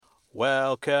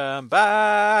Welcome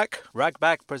back!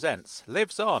 Ragbag Presents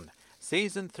lives on.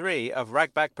 Season 3 of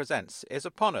Ragbag Presents is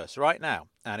upon us right now,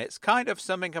 and it's kind of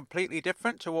something completely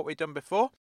different to what we've done before.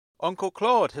 Uncle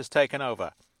Claude has taken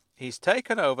over. He's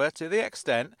taken over to the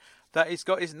extent that he's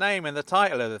got his name in the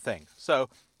title of the thing. So,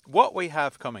 what we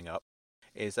have coming up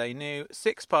is a new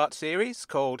 6-part series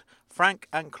called Frank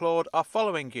and Claude Are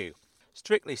Following You.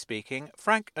 Strictly speaking,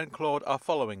 Frank and Claude Are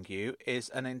Following You is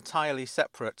an entirely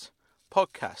separate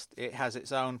podcast. It has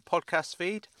its own podcast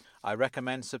feed. I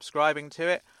recommend subscribing to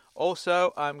it.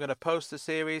 Also, I'm going to post the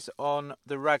series on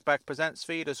the Ragbag Presents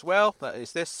feed as well. That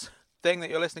is this thing that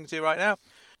you're listening to right now,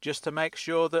 just to make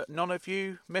sure that none of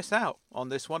you miss out on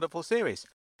this wonderful series.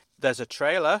 There's a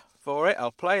trailer for it.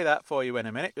 I'll play that for you in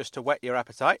a minute, just to whet your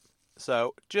appetite.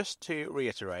 So, just to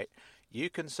reiterate, you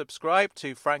can subscribe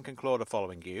to Frank and Claude Are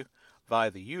Following You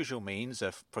via the usual means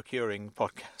of procuring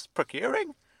podcasts.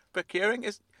 Procuring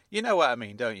is... You know what I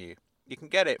mean, don't you? You can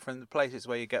get it from the places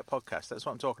where you get podcasts. That's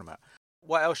what I'm talking about.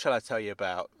 What else shall I tell you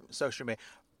about social media?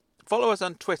 Follow us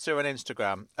on Twitter and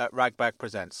Instagram at Ragbag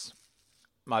Presents.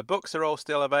 My books are all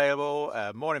still available.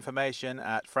 More information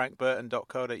at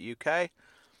frankburton.co.uk.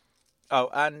 Oh,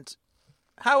 and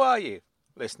how are you,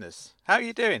 listeners? How are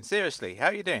you doing? Seriously, how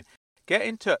are you doing? Get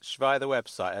in touch via the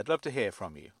website. I'd love to hear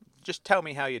from you. Just tell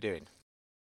me how you're doing.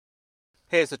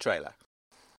 Here's the trailer.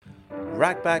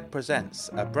 Ragbag presents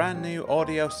a brand new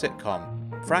audio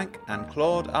sitcom. Frank and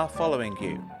Claude Are Following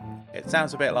You. It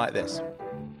sounds a bit like this.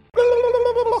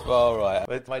 All right,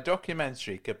 but my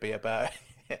documentary could be about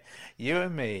you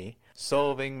and me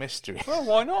solving mysteries. Well,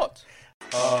 why not?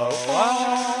 I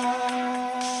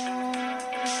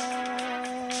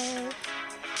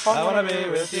want to be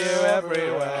with you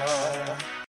everywhere.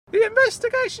 The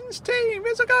investigations team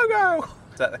is a go-go.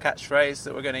 Is that the catchphrase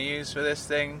that we're going to use for this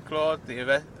thing, Claude?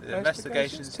 The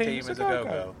investigations team is a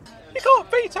go-go. You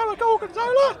can't veto a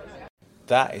gorgonzola.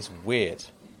 That is weird.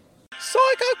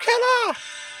 Psycho killer.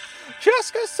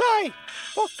 Just gonna say,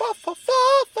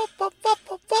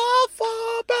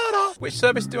 better. Which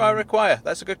service do I require?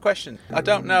 That's a good question. I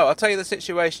don't know. I'll tell you the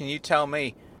situation. You tell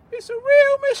me. It's a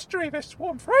real mystery, this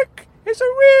one, Frank. It's a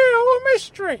real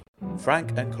mystery.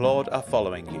 Frank and Claude Are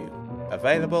Following You.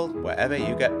 Available wherever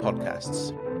you get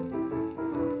podcasts.